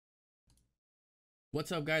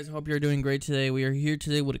What's up, guys? Hope you're doing great today. We are here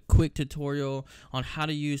today with a quick tutorial on how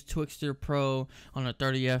to use Twixtor Pro on a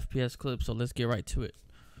 30 FPS clip. So let's get right to it.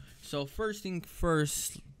 So first thing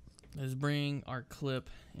first, let's bring our clip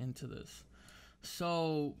into this.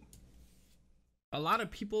 So a lot of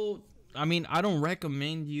people, I don't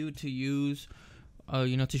recommend you to use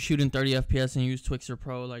to shoot in 30 FPS and use Twixtor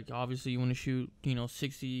Pro. Like, obviously you want to shoot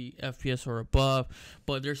 60 FPS or above,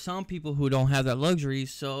 but there's some people who don't have that luxury.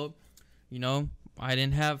 So I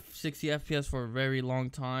didn't have 60 FPS for a very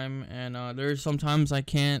long time, and there's sometimes I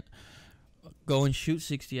can't go and shoot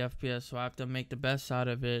 60 FPS, so I have to make the best out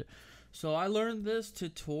of it. So I learned this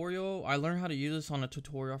tutorial. I learned how to use this on a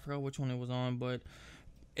tutorial. I forgot which one it was on, but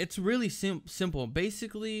it's really simple.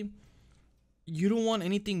 Basically, you don't want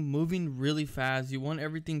anything moving really fast. You want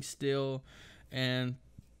everything still, and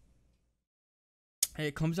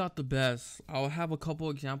it comes out the best. I'll have a couple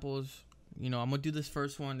examples. I'm gonna do this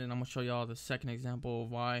first one, and I'm gonna show y'all the second example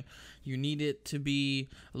of why you need it to be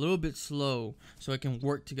a little bit slow so it can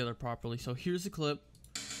work together properly. So here's the clip.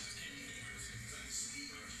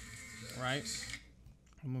 Right,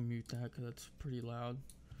 I'm gonna mute that because that's pretty loud.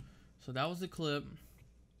 So that was the clip.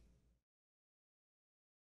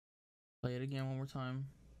 Play it again one more time.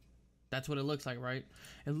 That's what it looks like, right?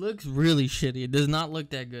 It looks really shitty. It does not look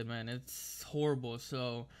that good, man. It's horrible.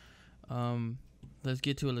 So let's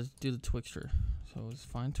get to it. Let's do the Twixtor. So let's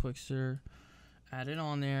find Twixtor, add it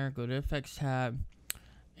on there, go to effects tab,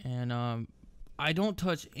 and I don't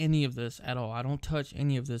touch any of this at all. I don't touch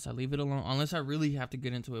any of this. I leave it alone unless I really have to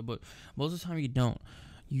get into it, but most of the time you don't.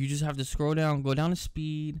 You just have to scroll down, go down to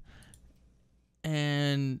speed,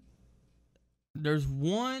 and there's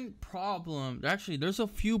one problem. Actually, there's a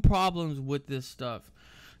few problems with this stuff.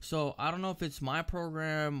 So I don't know if it's my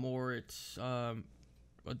program or it's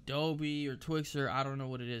Adobe or Twixtor. I don't know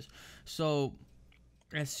what it is. So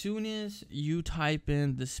as soon as you type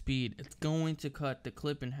in the speed, it's going to cut the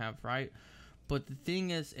clip in half, right? But the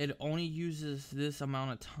thing is, it only uses this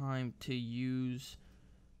amount of time to use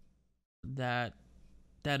that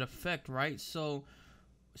effect, right? So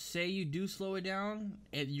say you do slow it down,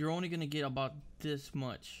 and you're only gonna get about this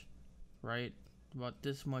much, right? About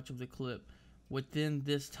this much of the clip within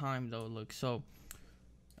this time, though. Look, so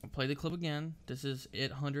I'll play the clip again. This is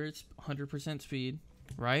at 100% speed,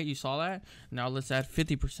 right? You saw that? Now let's add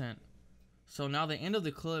 50%. So now the end of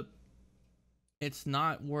the clip, it's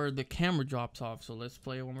not where the camera drops off. So let's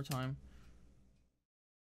play it one more time.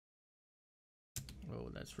 Oh,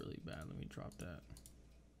 that's really bad. Let me drop that.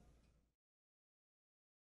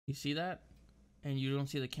 You see that? And you don't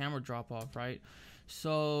see the camera drop off, right?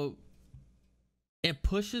 So it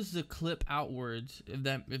pushes the clip outwards, if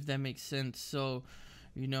that makes sense. So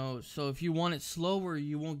so if you want it slower,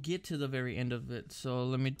 you won't get to the very end of it. So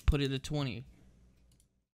let me put it at 20.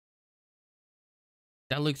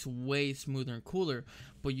 That looks way smoother and cooler.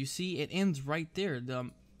 But you see, it ends right there.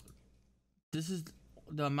 This is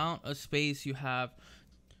the amount of space you have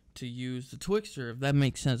to use the Twixtor, if that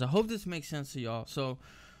makes sense. I hope this makes sense to y'all. So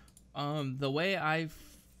the way I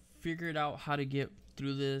figured out how to get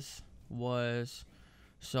through this was,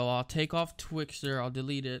 so I'll take off Twixtor, I'll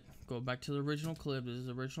delete it, go back to the original clip. This is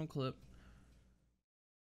the original clip.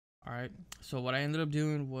 Alright, so what I ended up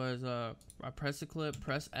doing was I press the clip,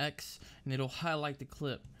 press X, and it'll highlight the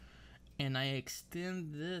clip. And I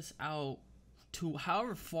extend this out to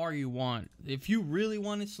however far you want. If you really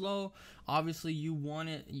want it slow, obviously you want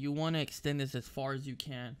to extend this as far as you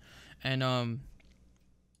can. And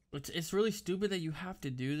it's really stupid that you have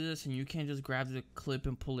to do this and you can't just grab the clip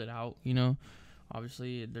and pull it out,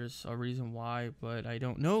 Obviously, there's a reason why, but I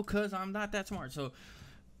don't know because I'm not that smart. So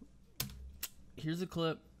here's the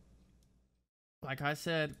clip. Like I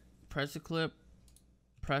said, press the clip,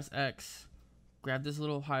 press X, grab this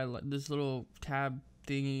little highlight, this little tab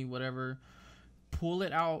thingy, whatever, pull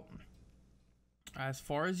it out as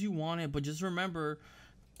far as you want it. But just remember,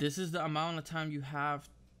 this is the amount of time you have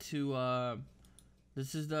to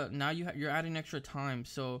you're adding extra time.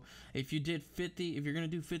 So if you did 50, if you're gonna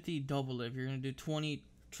do 50, double it. If you're gonna do 20,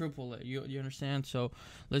 triple it. You understand? So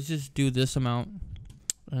let's just do this amount,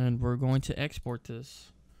 and we're going to export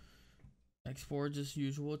this. Export as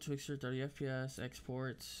usual, Twixtor 30 FPS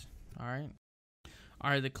exports. Alright,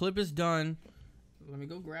 the clip is done. Let me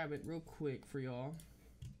go grab it real quick for y'all.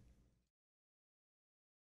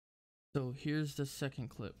 So here's the second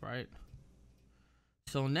clip, right?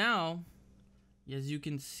 So now, as you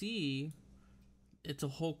can see, it's a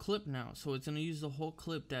whole clip now. So it's going to use the whole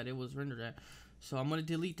clip that it was rendered at. So I'm going to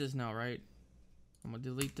delete this now, right? I'm going to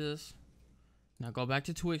delete this. Now go back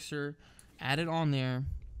to Twixtor, add it on there.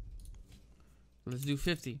 Let's do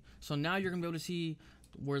 50. So now you're going to be able to see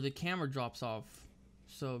where the camera drops off.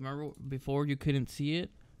 So remember before you couldn't see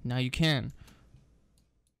it? Now you can.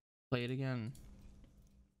 Play it again.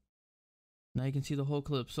 Now you can see the whole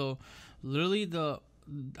clip. So literally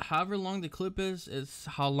however long the clip is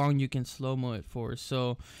how long you can slow-mo it for.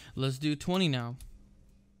 So let's do 20 now.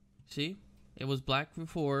 See? It was black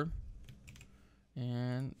before.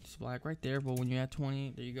 And it's black right there, but when you add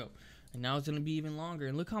 20, there you go. And now it's gonna be even longer.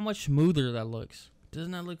 And look how much smoother that looks.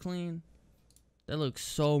 Doesn't that look clean? That looks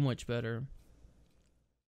so much better.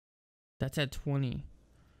 That's at 20.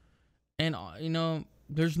 And you know,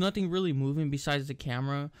 there's nothing really moving besides the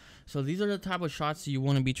camera. So these are the type of shots that you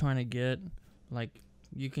want to be trying to get. Like,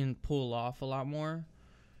 you can pull off a lot more.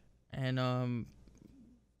 And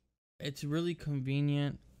it's really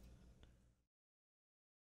convenient.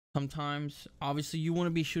 Sometimes, obviously, you want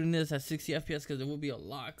to be shooting this at 60 FPS because it will be a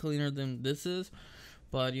lot cleaner than this is.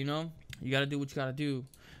 But, you know, you got to do what you got to do.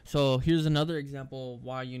 So, here's another example of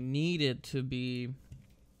why you need it to be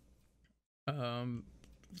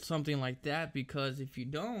something like that. Because if you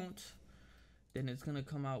don't, then it's going to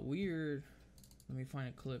come out weird. Let me find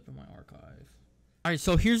a clip in my archive. Alright,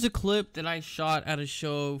 so here's a clip that I shot at a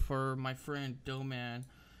show for my friend Doughman.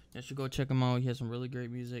 You should go check him out. He has some really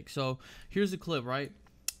great music. So, here's the clip, right?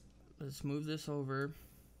 Let's move this over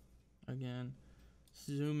again,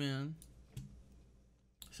 zoom in.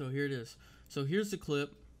 So here it is. So here's the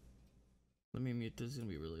clip. Let me mute this, it's gonna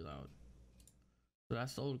be really loud. So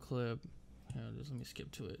that's the old clip. Yeah, just let me skip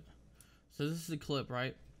to it. So this is the clip,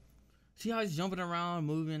 right? See how he's jumping around,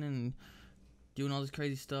 moving and doing all this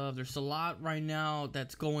crazy stuff. There's a lot right now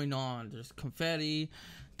that's going on. There's confetti,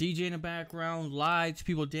 DJ in the background, lights,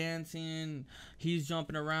 people dancing, he's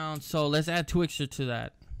jumping around. So let's add Twixtor to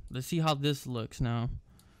that. Let's see how this looks now.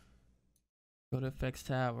 Go to effects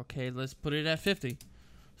tab. Okay, let's put it at 50.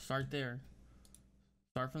 Start there.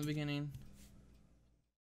 Start from the beginning.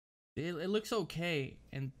 It looks okay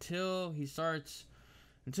until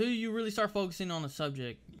you really start focusing on the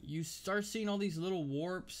subject. You start seeing all these little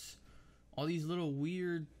warps, all these little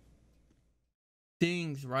weird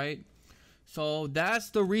things, right? So that's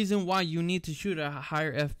the reason why you need to shoot at a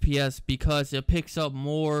higher FPS, because it picks up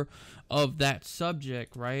more of that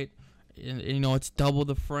subject, right? And you know, it's double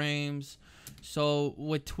the frames. So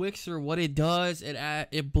with Twixtor, what it does,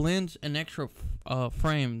 it blends an extra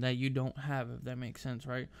frame that you don't have, if that makes sense,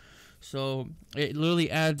 right? So it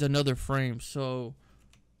literally adds another frame. So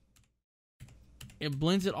it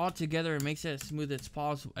blends it all together and makes it as smooth as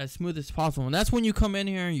possible. And that's when you come in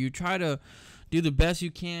here and you try to do the best you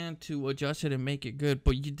can to adjust it and make it good,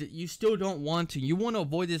 but you still don't want to. You want to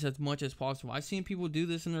avoid this as much as possible. I've seen people do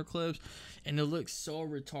this in their clips, and it looks so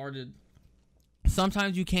retarded.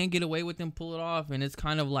 Sometimes you can't get away with them, pull it off, and it's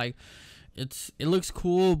kind of like it looks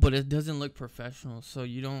cool, but it doesn't look professional. So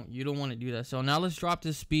you don't want to do that. So now let's drop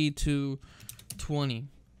this speed to 20.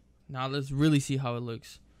 Now let's really see how it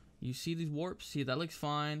looks. You see these warps? See, that looks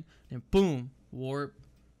fine. And boom, warp.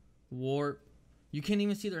 You can't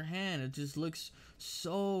even see their hand. It just looks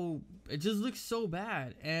so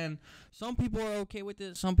bad. And some people are okay with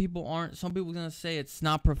it, some people aren't. Some people are gonna say it's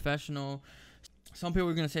not professional. Some people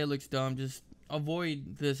are gonna say it looks dumb. Just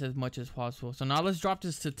avoid this as much as possible. So now let's drop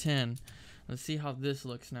this to 10. Let's see how this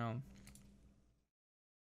looks now.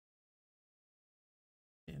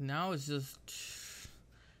 And now it's just,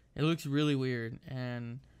 it looks really weird.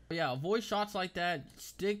 And yeah, avoid shots like that.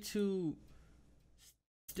 Stick to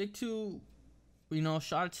you know,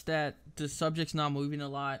 shots that the subject's not moving a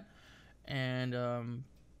lot and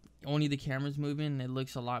only the camera's moving. It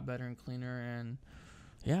looks a lot better and cleaner. And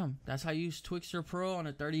yeah, that's how you use Twixtor Pro on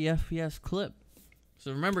a 30 FPS clip.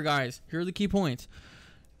 So remember, guys, here are the key points.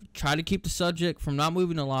 Try to keep the subject from not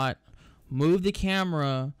moving a lot. Move the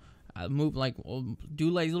camera. Do like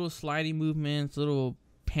little sliding movements, little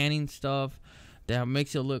panning stuff that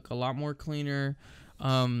makes it look a lot more cleaner.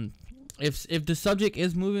 If the subject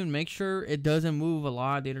is moving, make sure it doesn't move a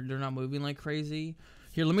lot. They're not moving like crazy.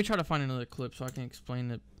 Here, let me try to find another clip so I can explain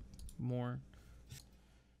it more.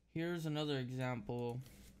 Here's another example.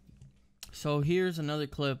 So here's another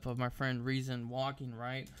clip of my friend Reason walking,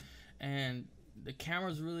 right? And the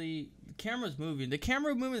camera's moving. The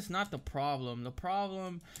camera movement is not the problem. The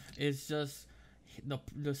problem is just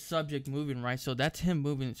the subject moving, right? So that's him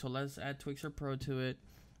moving. So let's add Twixtor Pro to it.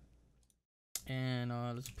 And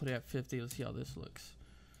let's put it at 50. Let's see how this looks.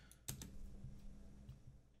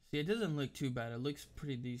 See, it doesn't look too bad. It looks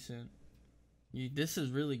pretty decent. This is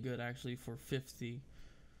really good actually for 50.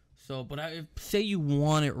 So, but say you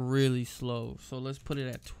want it really slow. So let's put it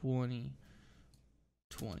at 20.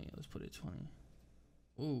 20. Let's put it 20.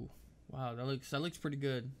 Ooh, wow, that looks pretty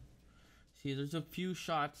good. See, there's a few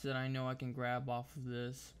shots that I know I can grab off of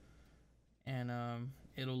this and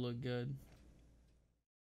it'll look good.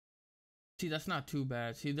 See, that's not too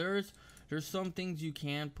bad. See, there's some things you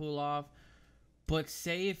can pull off, but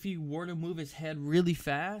say if he were to move his head really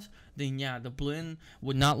fast, then yeah, the blend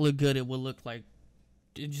would not look good. It would look like,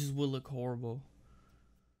 it just would look horrible.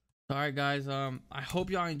 Alright guys, I hope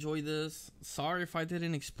y'all enjoy this. Sorry if I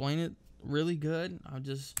didn't explain it really good. I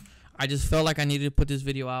just felt like I needed to put this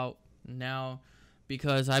video out now,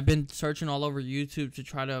 because I've been searching all over YouTube to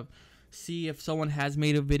try to see if someone has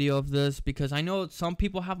made a video of this, because I know some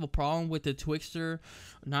people have a problem with the Twixtor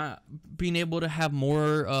not being able to have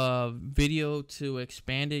more video to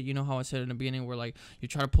expand it. You know how I said in the beginning where like you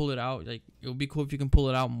try to pull it out, like it would be cool if you can pull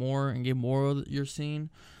it out more and get more of your scene,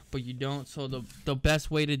 but you don't. So the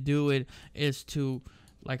best way to do it is to,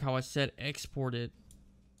 like how I said, export it.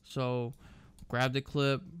 So grab the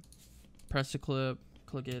clip, press the clip,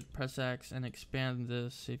 click it, press X, and expand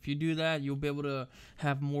this. If you do that, you'll be able to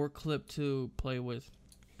have more clip to play with.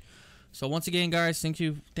 So once again guys, thank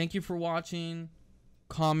you for watching.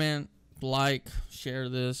 Comment, like, share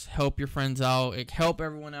this, help your friends out, help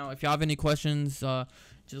everyone out. If y'all have any questions,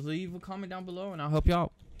 just leave a comment down below and I'll help you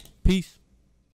out. Peace.